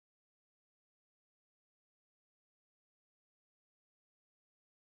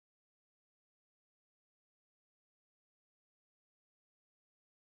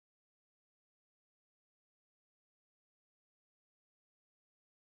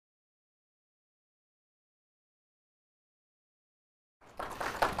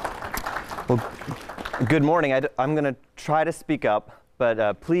Well, good morning. I'm going to try to speak up,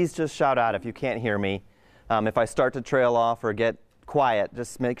 but please just shout out if you can't hear me. If I start to trail off or get quiet,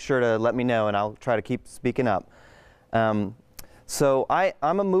 just make sure to let me know, and I'll try to keep speaking up. So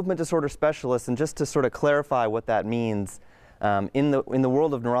I'm a movement disorder specialist, and just to sort of clarify what that means, in the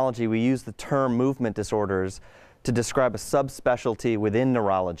world of neurology, we use the term movement disorders to describe a subspecialty within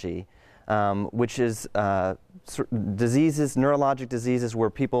neurology, which is diseases, neurologic diseases where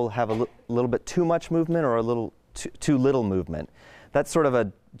people have a little bit too much movement or a little too little movement. That's sort of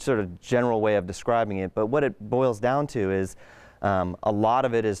a general way of describing it, but what it boils down to is a lot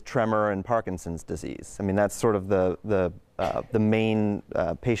of it is tremor and Parkinson's disease. I mean, that's sort of the main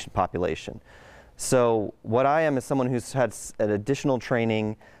patient population. So what I am is someone who's had an additional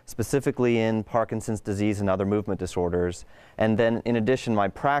training specifically in Parkinson's disease and other movement disorders. And then in addition, my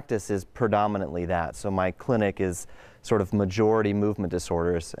practice is predominantly that. So my clinic is sort of majority movement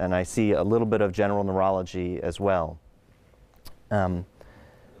disorders, and I see a little bit of general neurology as well.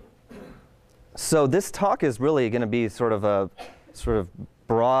 So this talk is really going to be sort of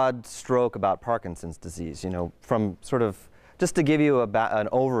broad stroke about Parkinson's disease, from just to give you an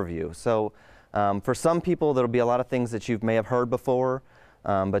overview. So for some people, there'll be a lot of things that you may have heard before,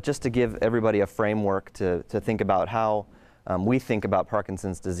 but just to give everybody a framework to think about how we think about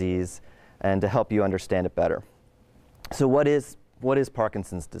Parkinson's disease and to help you understand it better. So what is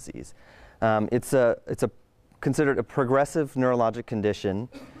Parkinson's disease? It's considered a progressive neurologic condition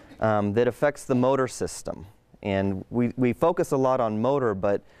that affects the motor system. And we focus a lot on motor,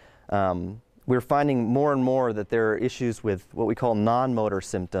 but we're finding more and more that there are issues with what we call non-motor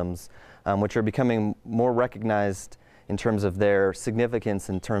symptoms, which are becoming more recognized in terms of their significance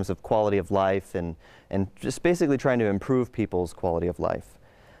in terms of quality of life and just basically trying to improve people's quality of life.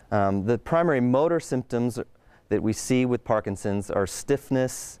 The primary motor symptoms that we see with Parkinson's are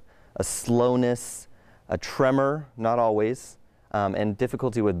stiffness, a slowness, a tremor, not always, and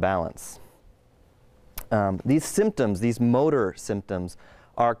difficulty with balance. These symptoms, these motor symptoms,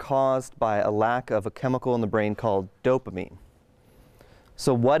 are caused by a lack of a chemical in the brain called dopamine.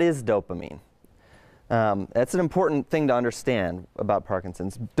 So what is dopamine? That's an important thing to understand about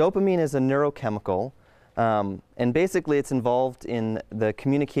Parkinson's. Dopamine is a neurochemical, and basically it's involved in the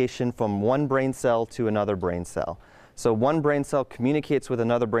communication from one brain cell to another brain cell. So one brain cell communicates with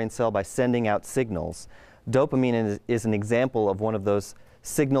another brain cell by sending out signals. Dopamine is an example of one of those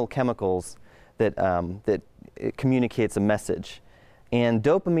signal chemicals that it communicates a message. And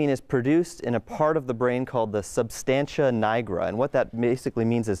dopamine is produced in a part of the brain called the substantia nigra. And what that basically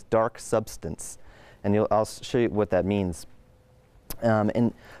means is dark substance. And I'll show you what that means.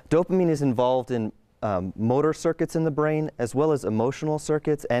 And dopamine is involved in motor circuits in the brain, as well as emotional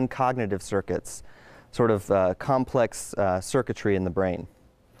circuits and cognitive circuits, sort of complex circuitry in the brain.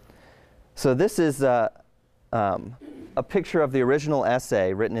 So this is a picture of the original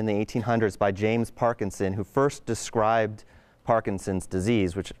essay written in the 1800s by James Parkinson, who first described Parkinson's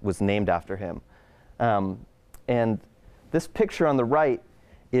disease, which was named after him. And this picture on the right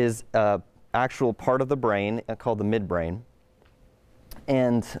is an actual part of the brain called the midbrain.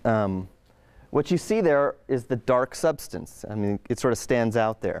 And what you see there is the dark substance. I mean, it sort of stands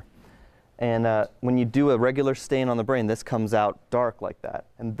out there. And when you do a regular stain on the brain, this comes out dark like that.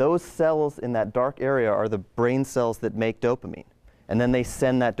 And those cells in that dark area are the brain cells that make dopamine. And then they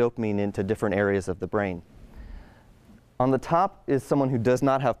send that dopamine into different areas of the brain. On the top is someone who does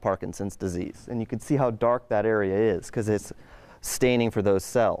not have Parkinson's disease. And you can see how dark that area is because it's staining for those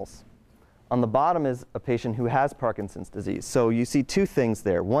cells. On the bottom is a patient who has Parkinson's disease. So you see two things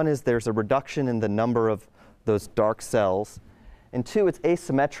there. One is there's a reduction in the number of those dark cells. And two, it's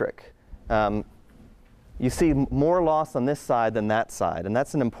asymmetric. You see more loss on this side than that side. And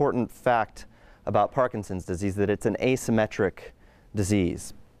that's an important fact about Parkinson's disease, that it's an asymmetric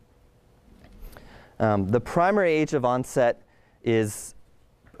disease. The primary age of onset is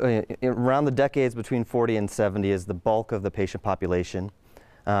around the decades between 40 and 70 is the bulk of the patient population.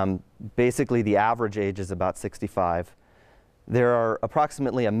 Basically, the average age is about 65. There are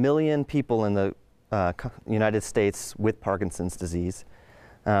approximately 1 million people in the United States with Parkinson's disease.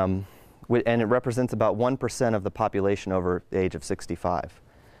 And it represents about 1% of the population over the age of 65.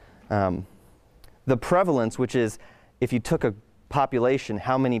 The prevalence, which is if you took a population,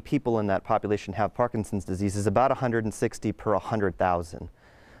 how many people in that population have Parkinson's disease, is about 160 per 100,000.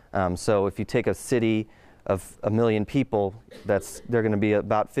 So if you take a city of 1 million people, there are going to be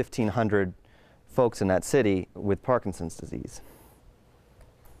about 1,500 folks in that city with Parkinson's disease.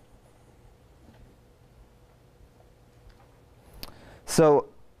 So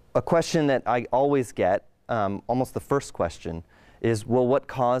a question that I always get, almost the first question, is, well, what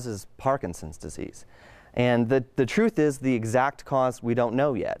causes Parkinson's disease? And the truth is, the exact cause we don't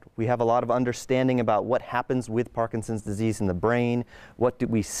know yet. We have a lot of understanding about what happens with Parkinson's disease in the brain, what do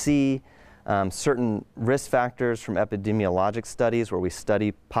we see, certain risk factors from epidemiologic studies where we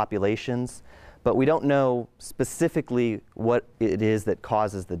study populations, but we don't know specifically what it is that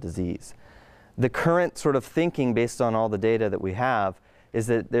causes the disease. The current sort of thinking based on all the data that we have is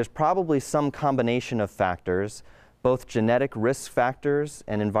that there's probably some combination of factors, both genetic risk factors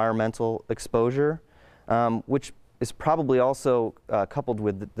and environmental exposure, which is probably also coupled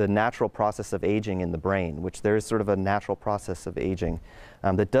with the natural process of aging in the brain, which there is sort of a natural process of aging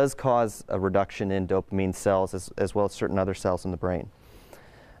that does cause a reduction in dopamine cells as well as certain other cells in the brain.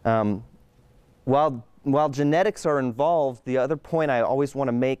 While genetics are involved, the other point I always want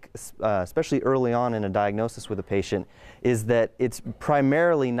to make, especially early on in a diagnosis with a patient, is that it's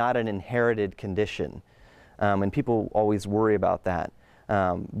primarily not an inherited condition. And people always worry about that.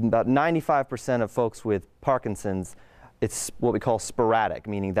 About 95% of folks with Parkinson's, it's what we call sporadic,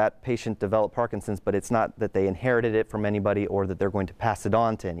 meaning that patient developed Parkinson's, but it's not that they inherited it from anybody or that they're going to pass it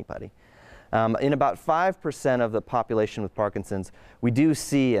on to anybody. In about 5% of the population with Parkinson's, we do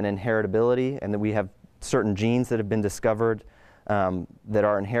see an inheritability, and that we have certain genes that have been discovered that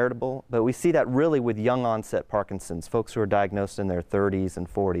are inheritable. But we see that really with young onset Parkinson's, folks who are diagnosed in their 30s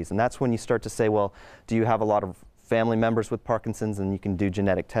and 40s. And that's when you start to say, well, do you have a lot of family members with Parkinson's? And you can do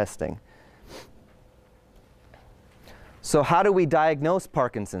genetic testing. So how do we diagnose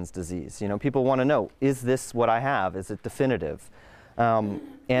Parkinson's disease? You know, people want to know, is this what I have? Is it definitive?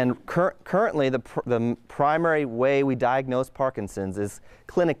 And currently, the primary way we diagnose Parkinson's is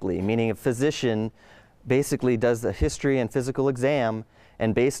clinically, meaning a physician basically does a history and physical exam,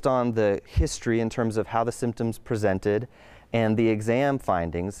 and based on the history in terms of how the symptoms presented and the exam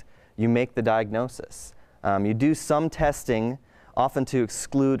findings, you make the diagnosis. You do some testing, often to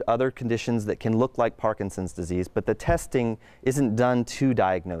exclude other conditions that can look like Parkinson's disease, but the testing isn't done to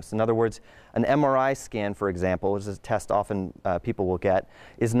diagnose. In other words, an MRI scan, for example, which is a test often people will get,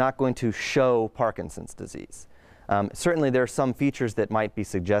 is not going to show Parkinson's disease. Certainly there are some features that might be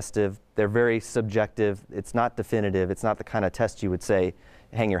suggestive. They're very subjective. It's not definitive. It's not the kind of test you would say,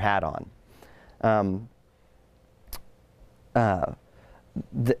 hang your hat on.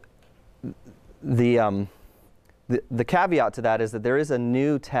 The caveat to that is that there is a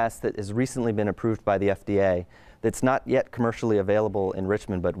new test that has recently been approved by the FDA that's not yet commercially available in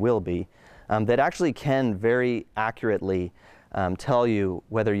Richmond, but will be, that actually can very accurately tell you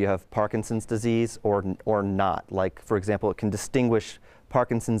whether you have Parkinson's disease or not. Like, for example, it can distinguish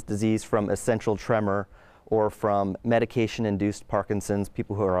Parkinson's disease from essential tremor or from medication-induced Parkinson's,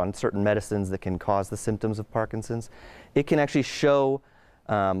 people who are on certain medicines that can cause the symptoms of Parkinson's. It can actually show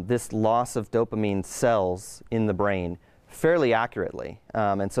this loss of dopamine cells in the brain fairly accurately.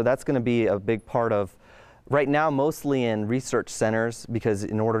 And so that's going to be a big part of, right now, mostly in research centers, because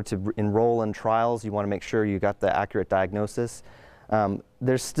in order to enroll in trials, you want to make sure you got the accurate diagnosis.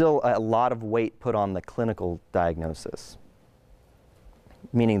 There's still a lot of weight put on the clinical diagnosis,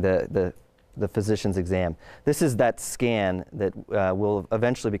 meaning the physician's exam. This is that scan that will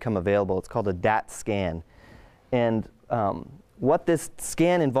eventually become available. It's called a DAT scan. And what this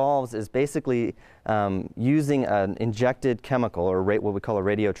scan involves is basically using an injected chemical, or what we call a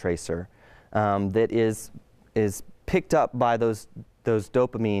radio tracer, that is picked up by those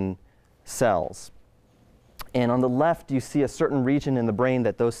dopamine cells. And on the left, you see a certain region in the brain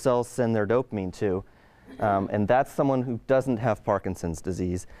that those cells send their dopamine to. And that's someone who doesn't have Parkinson's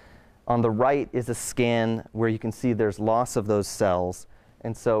disease. On the right is a scan where you can see there's loss of those cells.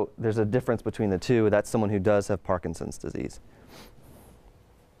 And so there's a difference between the two. That's someone who does have Parkinson's disease.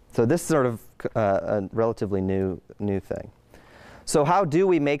 So this is sort of a relatively new thing. So how do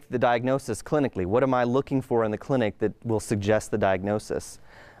we make the diagnosis clinically? What am I looking for in the clinic that will suggest the diagnosis?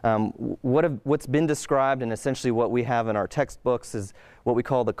 What's been described, and essentially what we have in our textbooks, is what we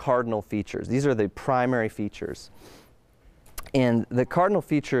call the cardinal features. These are the primary features. And the cardinal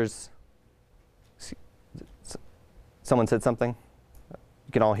features, someone said something?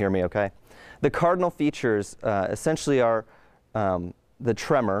 You can all hear me, okay? The cardinal features essentially are the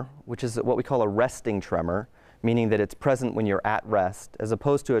tremor, which is what we call a resting tremor, meaning that it's present when you're at rest, as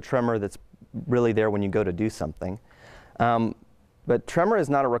opposed to a tremor that's really there when you go to do something. But tremor is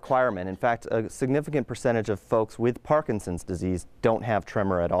not a requirement. In fact, a significant percentage of folks with Parkinson's disease don't have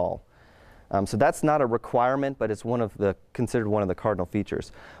tremor at all. So that's not a requirement, but it's considered one of the cardinal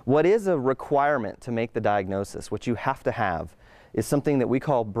features. What is a requirement to make the diagnosis, what you have to have, is something that we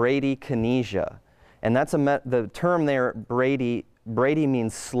call bradykinesia. And that's the term there, brady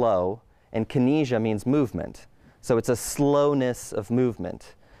means slow, and kinesia means movement. So it's a slowness of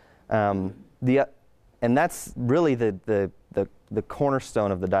movement. And that's really the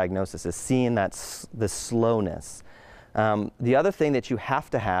cornerstone of the diagnosis, is seeing the slowness. The other thing that you have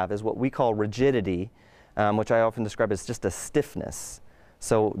to have is what we call rigidity, which I often describe as just a stiffness.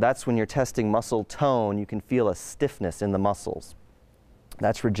 So that's when you're testing muscle tone, you can feel a stiffness in the muscles.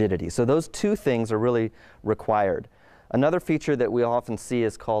 That's rigidity. So those two things are really required. Another feature that we often see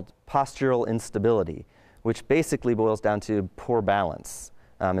is called postural instability, which basically boils down to poor balance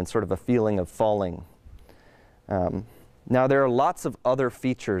and sort of a feeling of falling. Now, there are lots of other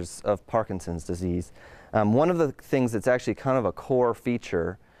features of Parkinson's disease. One of the things that's actually kind of a core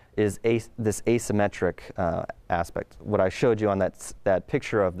feature is this asymmetric aspect, what I showed you on that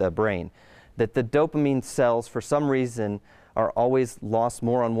picture of the brain, that the dopamine cells, for some reason, are always lost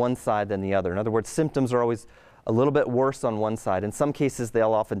more on one side than the other. In other words, symptoms are always a little bit worse on one side. In some cases,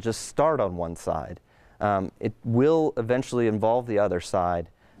 they'll often just start on one side. It will eventually involve the other side,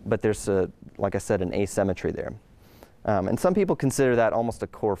 but there's, like I said, an asymmetry there. And some people consider that almost a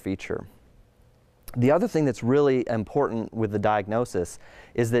core feature. The other thing that's really important with the diagnosis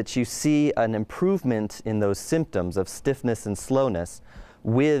is that you see an improvement in those symptoms of stiffness and slowness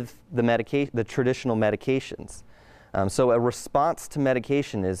with the traditional medications. So a response to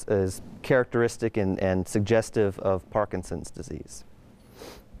medication is characteristic and suggestive of Parkinson's disease.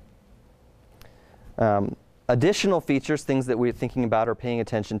 Additional features, things that we're thinking about or paying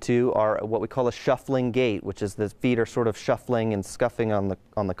attention to, are what we call a shuffling gait, which is the feet are sort of shuffling and scuffing on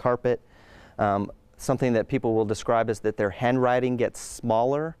the carpet. Something that people will describe as that their handwriting gets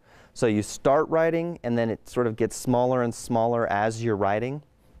smaller. So you start writing, and then it sort of gets smaller and smaller as you're writing.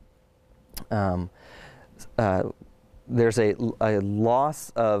 There's a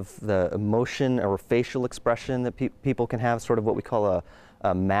loss of the emotion or facial expression that people can have, sort of what we call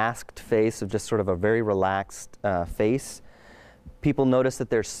a masked face, of just sort of a very relaxed face. People notice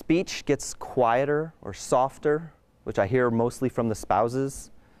that their speech gets quieter or softer, which I hear mostly from the spouses.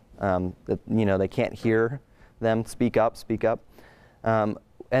 That, you know, they can't hear them speak up.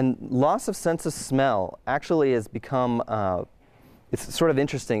 And loss of sense of smell actually has become, it's sort of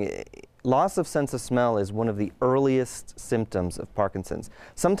interesting. Loss of sense of smell is one of the earliest symptoms of Parkinson's,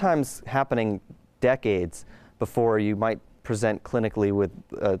 sometimes happening decades before you might present clinically with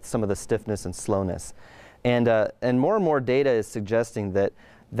some of the stiffness and slowness. And more data is suggesting that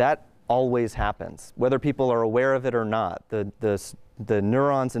that always happens, whether people are aware of it or not. The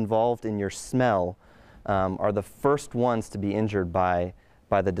neurons involved in your smell are the first ones to be injured by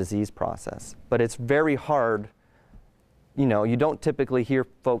the disease process. But it's very hard. You know, you don't typically hear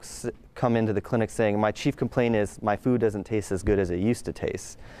folks come into the clinic saying, my chief complaint is my food doesn't taste as good as it used to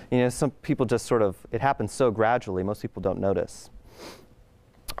taste. You know, some people just sort of, it happens so gradually, most people don't notice.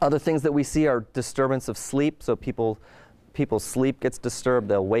 Other things that we see are disturbance of sleep. So people's sleep gets disturbed.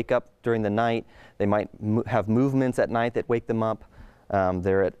 They'll wake up during the night. They might have movements at night that wake them up.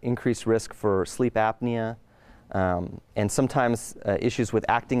 They're at increased risk for sleep apnea. And sometimes issues with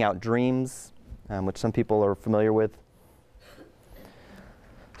acting out dreams, which some people are familiar with.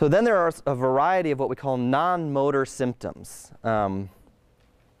 So then there are a variety of what we call non-motor symptoms.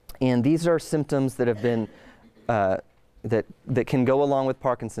 And these are symptoms that have been, that can go along with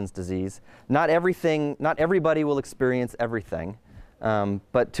Parkinson's disease. Not everybody will experience everything,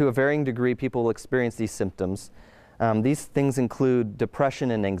 but to a varying degree people will experience these symptoms. These things include depression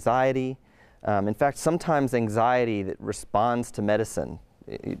and anxiety. In fact, sometimes anxiety that responds to medicine.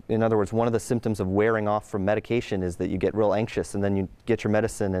 In other words, one of the symptoms of wearing off from medication is that you get real anxious, and then you get your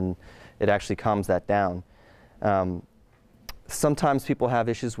medicine and it actually calms that down. Sometimes people have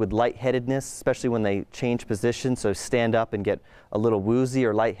issues with lightheadedness, especially when they change position, so stand up and get a little woozy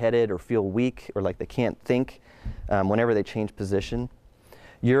or lightheaded or feel weak or like they can't think whenever they change position.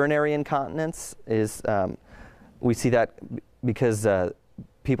 Urinary incontinence is, we see that because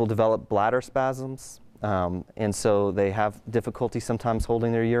people develop bladder spasms. And so they have difficulty sometimes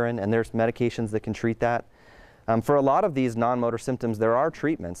holding their urine, and there's medications that can treat that. For a lot of these non-motor symptoms, there are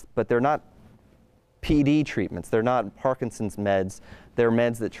treatments, but they're not PD treatments. They're not Parkinson's meds. They're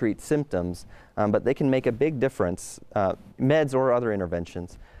meds that treat symptoms, but they can make a big difference. Meds or other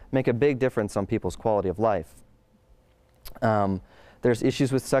interventions make a big difference on people's quality of life. There's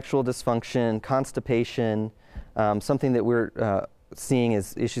issues with sexual dysfunction, constipation. Something that we're seeing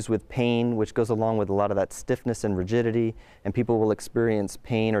is issues with pain, which goes along with a lot of that stiffness and rigidity, and people will experience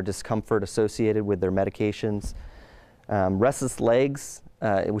pain or discomfort associated with their medications. Restless legs,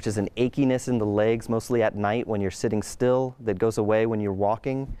 which is an achiness in the legs, mostly at night when you're sitting still, that goes away when you're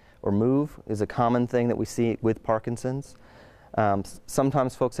walking or move, is a common thing that we see with Parkinson's.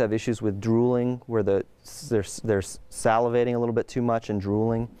 Sometimes folks have issues with drooling, where they're salivating a little bit too much and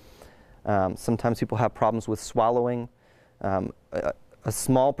drooling. Sometimes people have problems with swallowing. A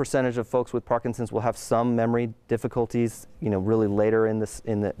small percentage of folks with Parkinson's will have some memory difficulties, really later in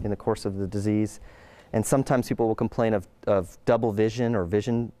the course of the disease. And sometimes people will complain of double vision or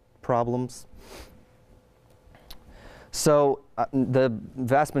vision problems. So the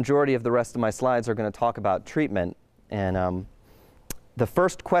vast majority of the rest of my slides are going to talk about treatment. And the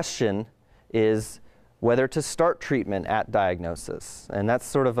first question is whether to start treatment at diagnosis. And that's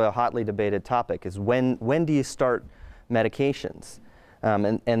sort of a hotly debated topic, is when do you start medications?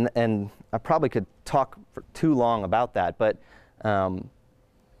 And I probably could talk for too long about that, but a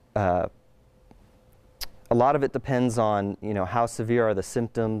lot of it depends on how severe are the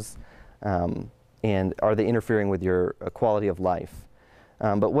symptoms, and are they interfering with your quality of life.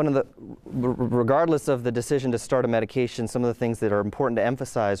 But regardless of the decision to start a medication, some of the things that are important to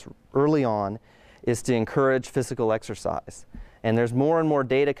emphasize early on is to encourage physical exercise. And there's more and more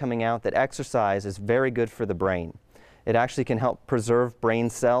data coming out that exercise is very good for the brain. It actually can help preserve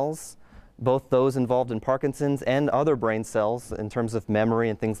brain cells, both those involved in Parkinson's and other brain cells in terms of memory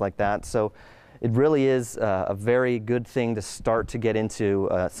and things like that. So it really is a very good thing to start to get into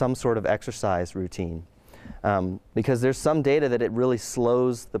some sort of exercise routine. Because there's some data that it really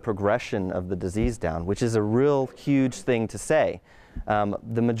slows the progression of the disease down, which is a real huge thing to say.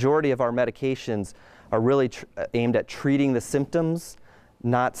 The majority of our medications are really aimed at treating the symptoms,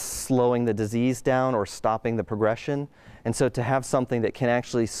 not slowing the disease down or stopping the progression. And so to have something that can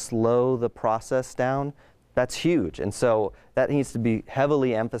actually slow the process down, that's huge. And so that needs to be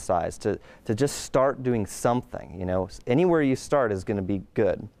heavily emphasized, to just start doing something. Anywhere you start is going to be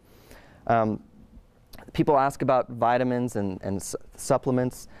good. People ask about vitamins and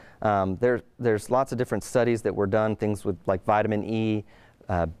supplements. There's lots of different studies that were done, things with like vitamin E,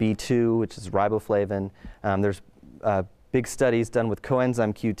 B2, which is riboflavin. There's big studies done with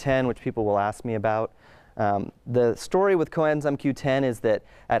coenzyme Q10, which people will ask me about. The story with coenzyme Q10 is that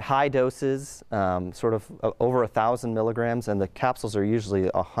at high doses, sort of over 1,000 milligrams, and the capsules are usually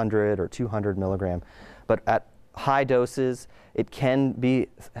 100 or 200 milligram, but at high doses, it can be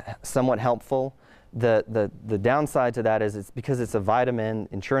somewhat helpful. The downside to that is it's because it's a vitamin,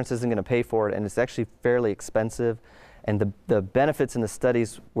 insurance isn't going to pay for it, and it's actually fairly expensive, and the benefits in the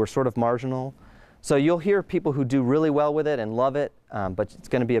studies were sort of marginal. So you'll hear people who do really well with it and love it, but it's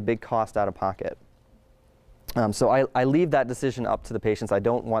going to be a big cost out of pocket. So I leave that decision up to the patients. I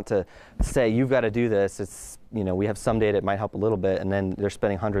don't want to say, you've got to do this. It's, we have some data, it might help a little bit, and then they're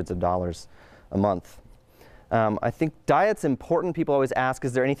spending hundreds of dollars a month. I think diet's important. People always ask,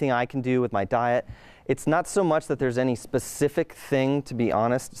 is there anything I can do with my diet? It's not so much that there's any specific thing, to be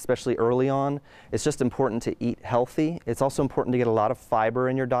honest, especially early on. It's just important to eat healthy. It's also important to get a lot of fiber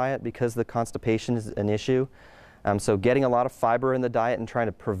in your diet because the constipation is an issue. So getting a lot of fiber in the diet and trying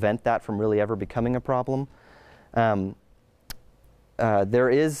to prevent that from really ever becoming a problem. There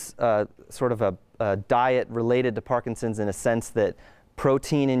is sort of a diet related to Parkinson's in a sense that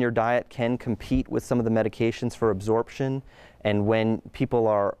protein in your diet can compete with some of the medications for absorption. And when people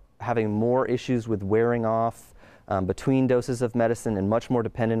are having more issues with wearing off between doses of medicine and much more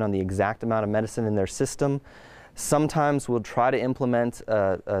dependent on the exact amount of medicine in their system, sometimes we'll try to implement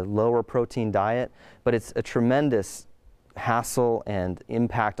a lower protein diet, but it's a tremendous hassle and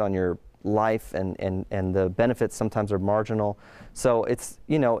impact on your life, and the benefits sometimes are marginal. So it's,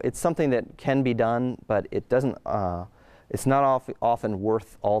 it's something that can be done, but it doesn't, it's not often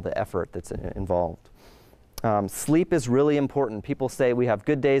worth all the effort that's involved. Sleep is really important. People say we have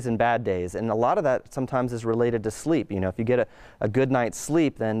good days and bad days, and a lot of that sometimes is related to sleep. If you get a good night's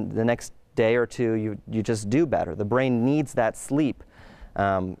sleep, then the next day or two you just do better. The brain needs that sleep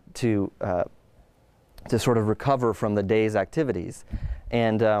to sort of recover from the day's activities.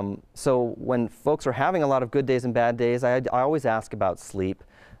 And so when folks are having a lot of good days and bad days, I always ask about sleep.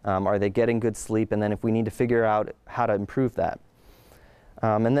 Are they getting good sleep? And then if we need to figure out how to improve that.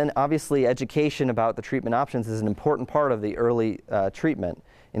 And then obviously education about the treatment options is an important part of the early treatment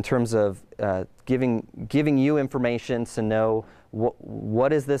in terms of giving you information to know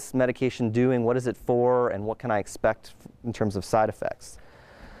what is this medication doing, what is it for, and what can I expect in terms of side effects.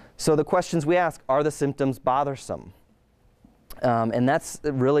 So the questions we ask, are the symptoms bothersome? And that's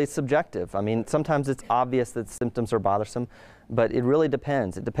really subjective. I mean, sometimes it's obvious that symptoms are bothersome, but it really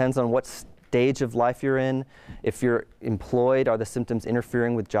depends. It depends on what stage of life you're in. If you're employed, are the symptoms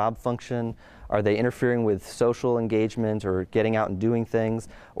interfering with job function? Are they interfering with social engagement or getting out and doing things?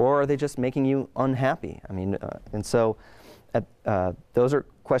 Or are they just making you unhappy? I mean, and so those are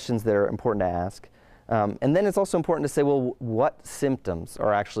questions that are important to ask. And then it's also important to say, well, what symptoms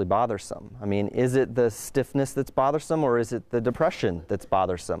are actually bothersome? I mean, is it the stiffness that's bothersome, or is it the depression that's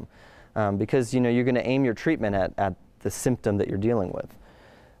bothersome? Because you're going to aim your treatment at the symptom that you're dealing with.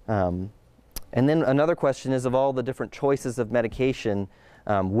 And then another question is, of all the different choices of medication,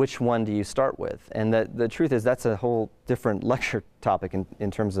 which one do you start with? And the truth is, that's a whole different lecture topic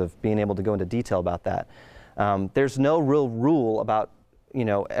in terms of being able to go into detail about that. There's no real rule about,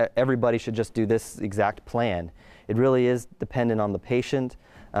 everybody should just do this exact plan. It really is dependent on the patient,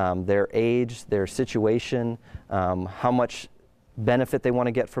 their age, their situation, how much benefit they want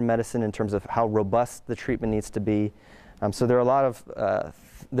to get from medicine in terms of how robust the treatment needs to be. So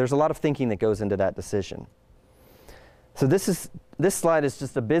there's a lot of thinking that goes into that decision. So this slide is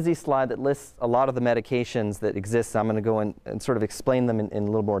just a busy slide that lists a lot of the medications that exist. I'm going to go in and sort of explain them in a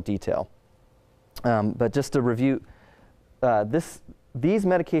little more detail. But just to review, these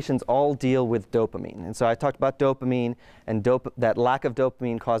medications all deal with dopamine. And so I talked about dopamine, and that lack of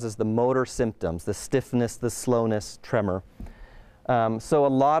dopamine causes the motor symptoms, the stiffness, the slowness, tremor. So a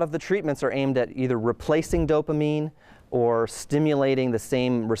lot of the treatments are aimed at either replacing dopamine or stimulating the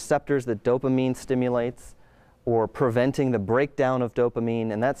same receptors that dopamine stimulates, or preventing the breakdown of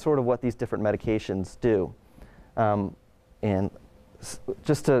dopamine, and that's sort of what these different medications do. And I'm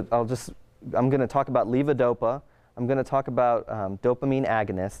going to talk about levodopa. I'm going to talk about dopamine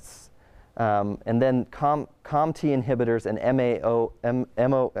agonists, and then COMT inhibitors and MAO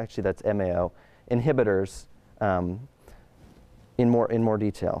inhibitors in more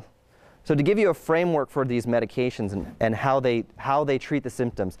detail. So to give you a framework for these medications and how they treat the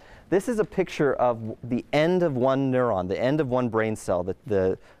symptoms, this is a picture of the end of one neuron, the end of one brain cell,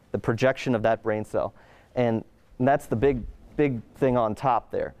 the projection of that brain cell. And that's the big thing on top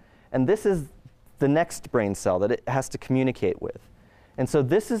there. And this is the next brain cell that it has to communicate with. And so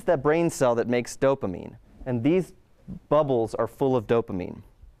this is that brain cell that makes dopamine. And these bubbles are full of dopamine.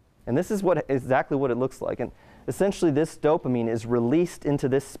 And this is exactly what it looks like. And essentially, this dopamine is released into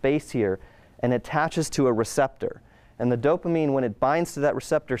this space here and attaches to a receptor. And the dopamine, when it binds to that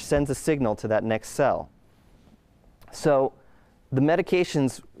receptor, sends a signal to that next cell. So the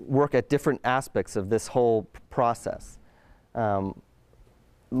medications work at different aspects of this whole process.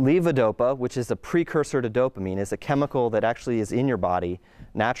 Levodopa, which is a precursor to dopamine, is a chemical that actually is in your body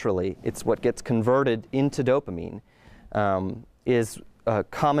naturally. It's what gets converted into dopamine, is a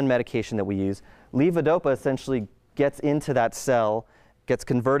common medication that we use. Levodopa essentially gets into that cell, gets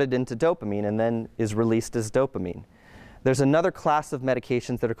converted into dopamine, and then is released as dopamine. There's another class of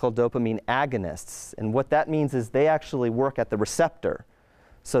medications that are called dopamine agonists, and what that means is they actually work at the receptor.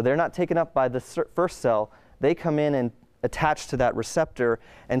 So they're not taken up by the first cell. They come in and attach to that receptor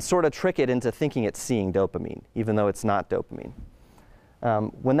and sort of trick it into thinking it's seeing dopamine, even though it's not dopamine.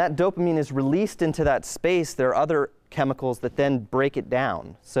 When that dopamine is released into that space, there are other chemicals that then break it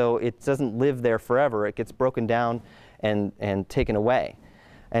down. So it doesn't live there forever. It gets broken down and taken away.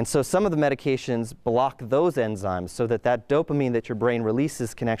 And so some of the medications block those enzymes so that dopamine that your brain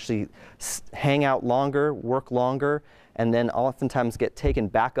releases can actually hang out longer, work longer, and then oftentimes get taken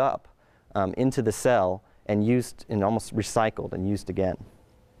back up into the cell and used and almost recycled and used again.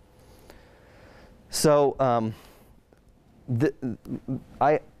 So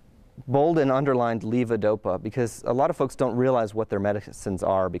I bold and underlined levodopa because a lot of folks don't realize what their medicines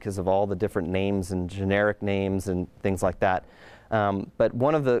are because of all the different names and generic names and things like that. But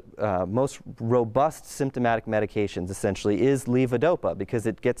one of the most robust symptomatic medications essentially is levodopa because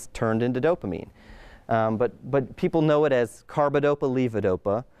it gets turned into dopamine. But people know it as carbidopa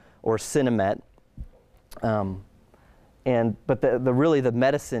levodopa or Sinemet. But really the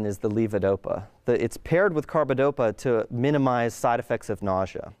medicine is the levodopa. It's paired with carbidopa to minimize side effects of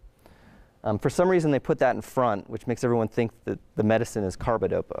nausea. For some reason they put that in front, which makes everyone think that the medicine is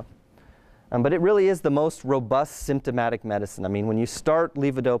carbidopa. But it really is the most robust symptomatic medicine. I mean, when you start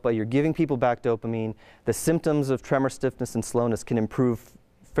levodopa, you're giving people back dopamine. The symptoms of tremor, stiffness, and slowness can improve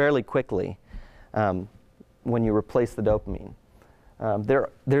fairly quickly when you replace the dopamine.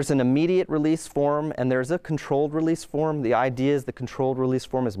 There's an immediate release form, and there's a controlled release form. The idea is the controlled release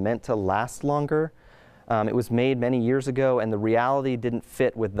form is meant to last longer. It was made many years ago, and the reality didn't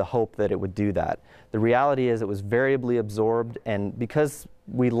fit with the hope that it would do that. The reality is it was variably absorbed, and because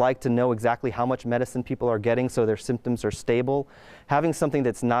we like to know exactly how much medicine people are getting so their symptoms are stable, having something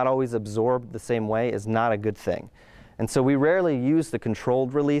that's not always absorbed the same way is not a good thing. And so we rarely use the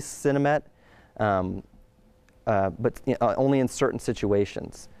controlled release Sinemet, but only in certain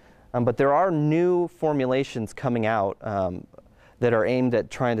situations. But there are new formulations coming out that are aimed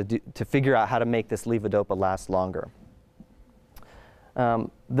at trying to figure out how to make this levodopa last longer.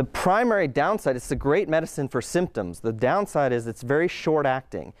 The primary downside, it's a great medicine for symptoms. The downside is it's very short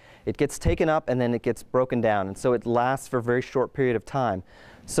acting. It gets taken up and then it gets broken down, and so it lasts for a very short period of time.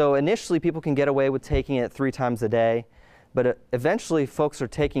 So initially people can get away with taking it 3 times a day, but eventually folks are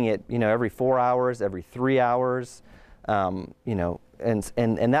taking it, every 4 hours, every 3 hours, and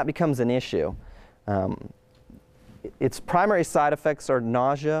that becomes an issue. Its primary side effects are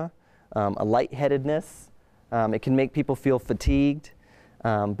nausea, a lightheadedness. It can make people feel fatigued.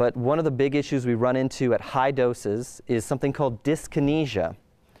 But one of the big issues we run into at high doses is something called dyskinesia.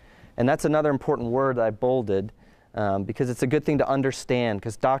 And that's another important word I bolded because it's a good thing to understand,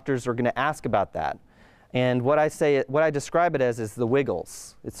 because doctors are going to ask about that. And what I describe it as is the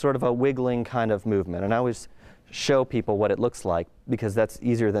wiggles. It's sort of a wiggling kind of movement. And I always show people what it looks like because that's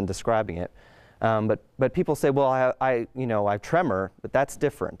easier than describing it. But people say, well, I have tremor, but that's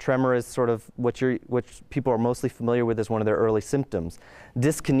different. Tremor is sort of what people are mostly familiar with as one of their early symptoms.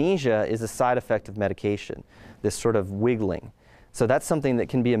 Dyskinesia is a side effect of medication, this sort of wiggling. So that's something that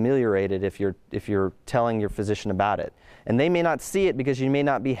can be ameliorated if you're telling your physician about it. And they may not see it because you may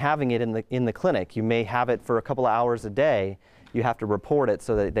not be having it in the clinic. You may have it for a couple of hours a day. You have to report it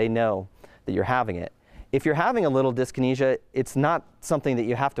so that they know that you're having it. If you're having a little dyskinesia, it's not something that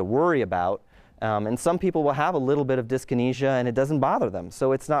you have to worry about. And some people will have a little bit of dyskinesia and it doesn't bother them.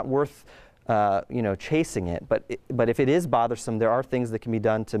 So it's not worth chasing it. But if it is bothersome, there are things that can be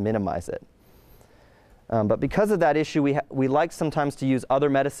done to minimize it. But because of that issue, we like sometimes to use other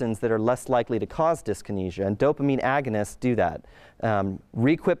medicines that are less likely to cause dyskinesia, and dopamine agonists do that.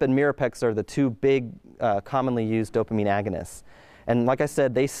 Requip and Mirapex are the 2 big commonly used dopamine agonists. And like I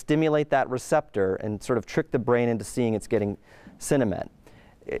said, they stimulate that receptor and sort of trick the brain into seeing it's getting Sinemet.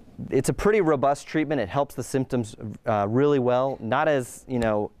 It's a pretty robust treatment. It helps the symptoms really well. Not as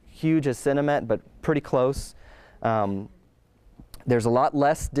huge as Sinemet, but pretty close. There's a lot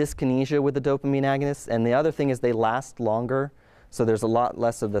less dyskinesia with the dopamine agonists, and the other thing is they last longer, so there's a lot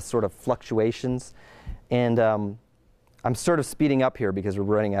less of the sort of fluctuations. And I'm sort of speeding up here because we're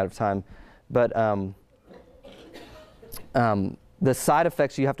running out of time, but the side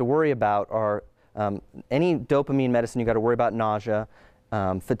effects you have to worry about are any dopamine medicine, you've got to worry about nausea.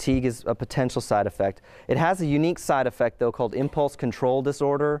 Fatigue is a potential side effect. It has a unique side effect, though, called impulse control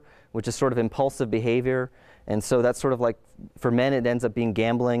disorder, which is sort of impulsive behavior. And so that's sort of like, for men, it ends up being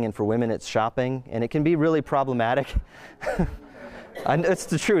gambling, and for women, it's shopping. And it can be really problematic. It's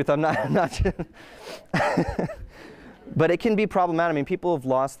the truth. I'm not But it can be problematic. I mean, people have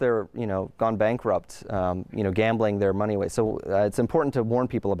lost their, gone bankrupt, gambling their money away. So it's important to warn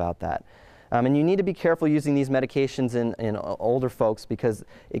people about that. And you need to be careful using these medications in older folks because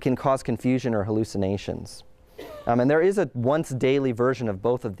it can cause confusion or hallucinations. And there is a once daily version of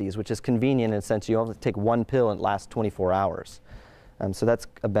both of these, which is convenient in a sense. You only take 1 pill and it lasts 24 hours. So that's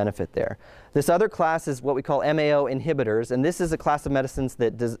a benefit there. This other class is what we call MAO inhibitors, and this is a class of medicines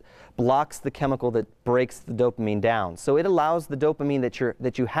that blocks the chemical that breaks the dopamine down. So it allows the dopamine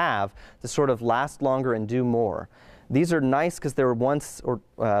that you have to sort of last longer and do more. These are nice because they're once, or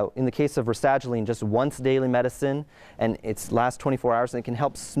in the case of rasagiline, just once daily medicine, and it lasts 24 hours, and it can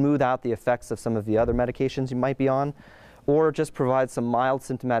help smooth out the effects of some of the other medications you might be on, or just provide some mild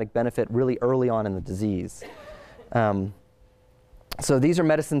symptomatic benefit really early on in the disease. So these are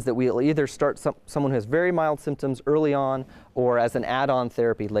medicines that we'll either start someone who has very mild symptoms early on, or as an add-on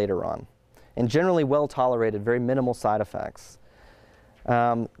therapy later on. And generally well tolerated, very minimal side effects.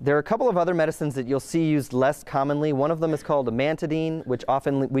 There are a couple of other medicines that you'll see used less commonly. One of them is called amantadine, which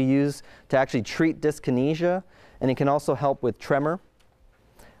often we use to actually treat dyskinesia, and it can also help with tremor.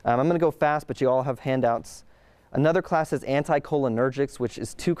 I'm going to go fast, but you all have handouts. Another class is anticholinergics, which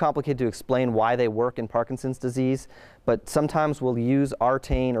is too complicated to explain why they work in Parkinson's disease, but sometimes we'll use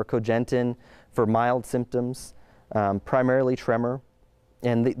Artane or Cogentin for mild symptoms, primarily tremor.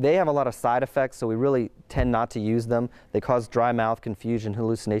 And they have a lot of side effects, so we really tend not to use them. They cause dry mouth, confusion,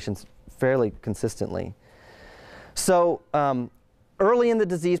 hallucinations fairly consistently. So early in the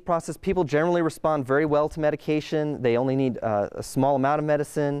disease process, people generally respond very well to medication. They only need a small amount of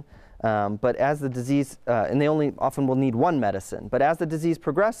medicine. But as the disease, and they only often will need 1 medicine. But as the disease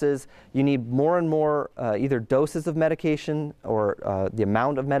progresses, you need more and more either doses of medication or the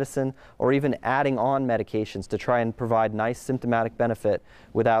amount of medicine, or even adding on medications to try and provide nice symptomatic benefit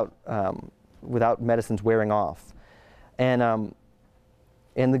without medicines wearing off. And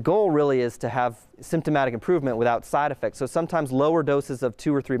the goal really is to have symptomatic improvement without side effects. So sometimes lower doses of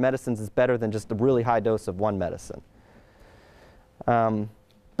 2 or 3 medicines is better than just a really high dose of 1 medicine.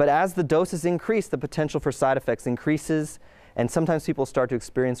 But as the doses increase, the potential for side effects increases. And sometimes people start to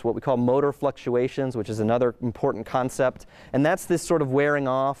experience what we call motor fluctuations, which is another important concept. And that's this sort of wearing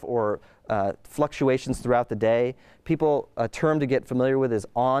off or fluctuations throughout the day. A term to get familiar with is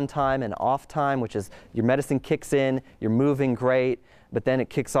on time and off time, which is your medicine kicks in, you're moving great, but then it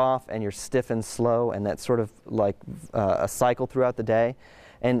kicks off and you're stiff and slow, and that's sort of like a cycle throughout the day.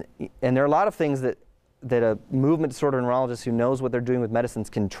 And there are a lot of things that a movement disorder neurologist who knows what they're doing with medicines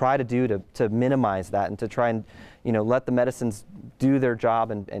can try to do to minimize that and to try and let the medicines do their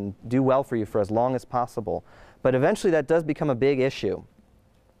job and do well for you for as long as possible. But eventually that does become a big issue.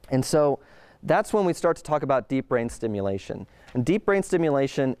 And so that's when we start to talk about deep brain stimulation. And deep brain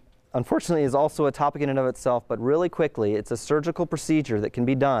stimulation, unfortunately, is also a topic in and of itself, but really quickly, it's a surgical procedure that can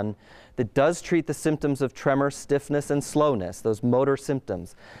be done that does treat the symptoms of tremor, stiffness, and slowness, those motor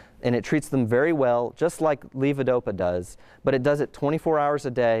symptoms. And it treats them very well, just like levodopa does, but it does it 24 hours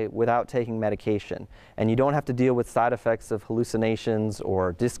a day without taking medication. And you don't have to deal with side effects of hallucinations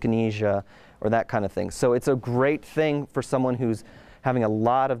or dyskinesia or that kind of thing. So it's a great thing for someone who's having a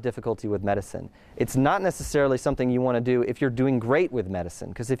lot of difficulty with medicine. It's not necessarily something you want to do if you're doing great with medicine,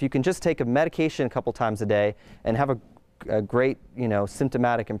 because if you can just take a medication a couple times a day and have a great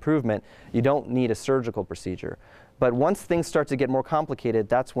symptomatic improvement, you don't need a surgical procedure. But once things start to get more complicated,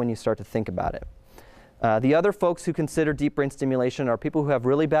 that's when you start to think about it. The other folks who consider deep brain stimulation are people who have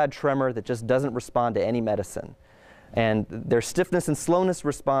really bad tremor that just doesn't respond to any medicine. And their stiffness and slowness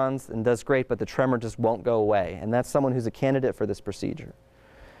responds and does great, but the tremor just won't go away. And that's someone who's a candidate for this procedure.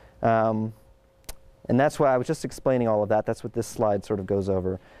 And that's why I was just explaining all of that. That's what this slide sort of goes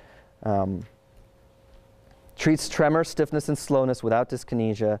over. Treats tremor, stiffness, and slowness without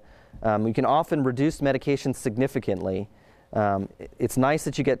dyskinesia. You can often reduce medication significantly. It's nice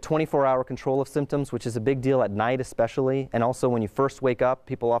that you get 24-hour control of symptoms, which is a big deal at night especially. And also when you first wake up,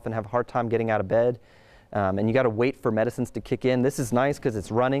 people often have a hard time getting out of bed. And you got to wait for medicines to kick in. This is nice because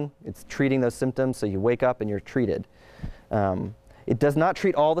it's running. It's treating those symptoms, so you wake up and you're treated. It does not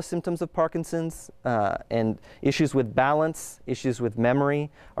treat all the symptoms of Parkinson's, and issues with balance, issues with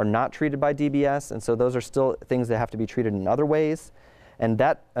memory are not treated by DBS, and so those are still things that have to be treated in other ways. And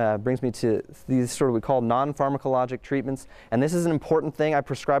that brings me to these sort of we call non-pharmacologic treatments. And this is an important thing. I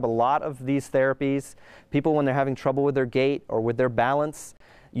prescribe a lot of these therapies. People, when they're having trouble with their gait or with their balance,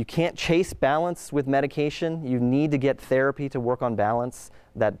 you can't chase balance with medication. You need to get therapy to work on balance.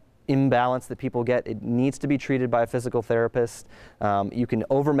 That imbalance that people get, it needs to be treated by a physical therapist. You can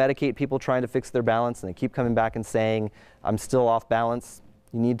over-medicate people trying to fix their balance, and they keep coming back and saying, I'm still off balance.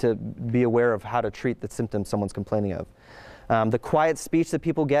 You need to be aware of how to treat the symptoms someone's complaining of. The quiet speech that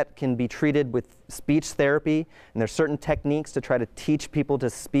people get can be treated with speech therapy, and there's certain techniques to try to teach people to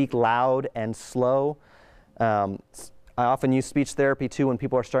speak loud and slow. I often use speech therapy too when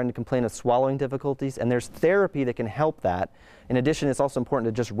people are starting to complain of swallowing difficulties, and there's therapy that can help that. In addition, it's also important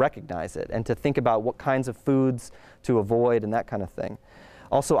to just recognize it and to think about what kinds of foods to avoid and that kind of thing.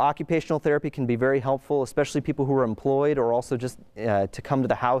 Also, occupational therapy can be very helpful, especially people who are employed, or also just to come to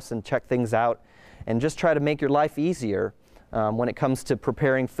the house and check things out and just try to make your life easier when it comes to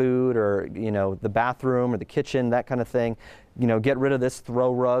preparing food or the bathroom or the kitchen, that kind of thing. Get rid of this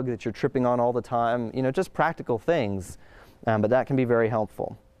throw rug that you're tripping on all the time. Just practical things, but that can be very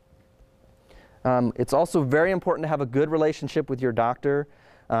helpful. It's also very important to have a good relationship with your doctor.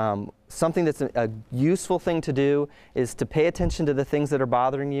 Something that's a useful thing to do is to pay attention to the things that are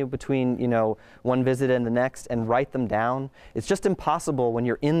bothering you between one visit and the next, and write them down. It's just impossible when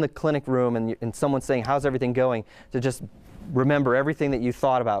you're in the clinic room and someone's saying, how's everything going, to just remember everything that you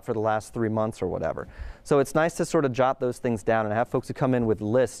thought about for the last 3 months or whatever. So it's nice to sort of jot those things down and have folks who come in with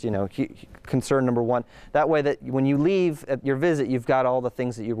lists, concern number 1. That way that when you leave at your visit, you've got all the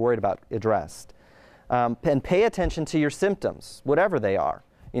things that you're worried about addressed. And pay attention to your symptoms, whatever they are.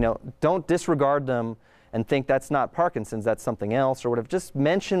 Don't disregard them and think that's not Parkinson's, that's something else or whatever. Just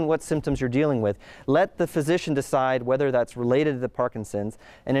mention what symptoms you're dealing with. Let the physician decide whether that's related to the Parkinson's,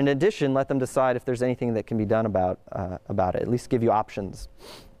 and in addition, let them decide if there's anything that can be done about it, at least give you options.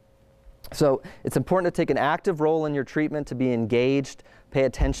 So it's important to take an active role in your treatment, to be engaged, pay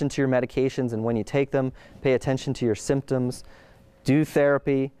attention to your medications and when you take them, pay attention to your symptoms, do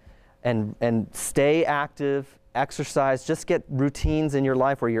therapy, and stay active. Exercise, just get routines in your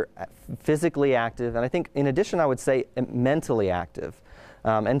life where you're physically active, and I think in addition I would say mentally active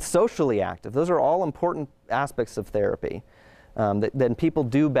and socially active. Those are all important aspects of therapy that then people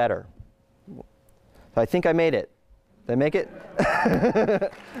do better. So I think I made it. Did I make it?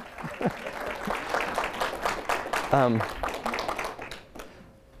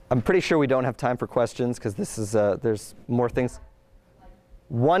 I'm pretty sure we don't have time for questions because this is there's more things.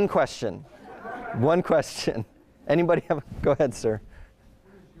 One question. One question. Anybody have? Go ahead, sir.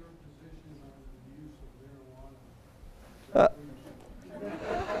 What is your position on the use of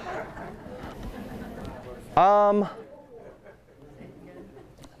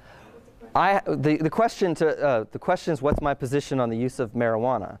marijuana? The question is, what's my position on the use of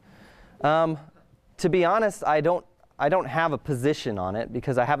marijuana? To be honest, I don't have a position on it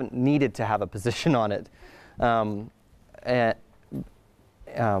because I haven't needed to have a position on it,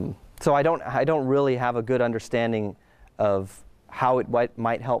 so I don't really have a good understanding of how it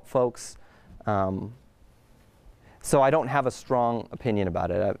might help folks. So I don't have a strong opinion about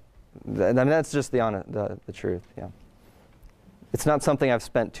it. I mean, that's just the truth. Yeah. It's not something I've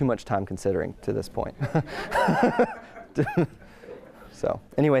spent too much time considering to this point. So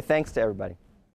anyway, thanks to everybody.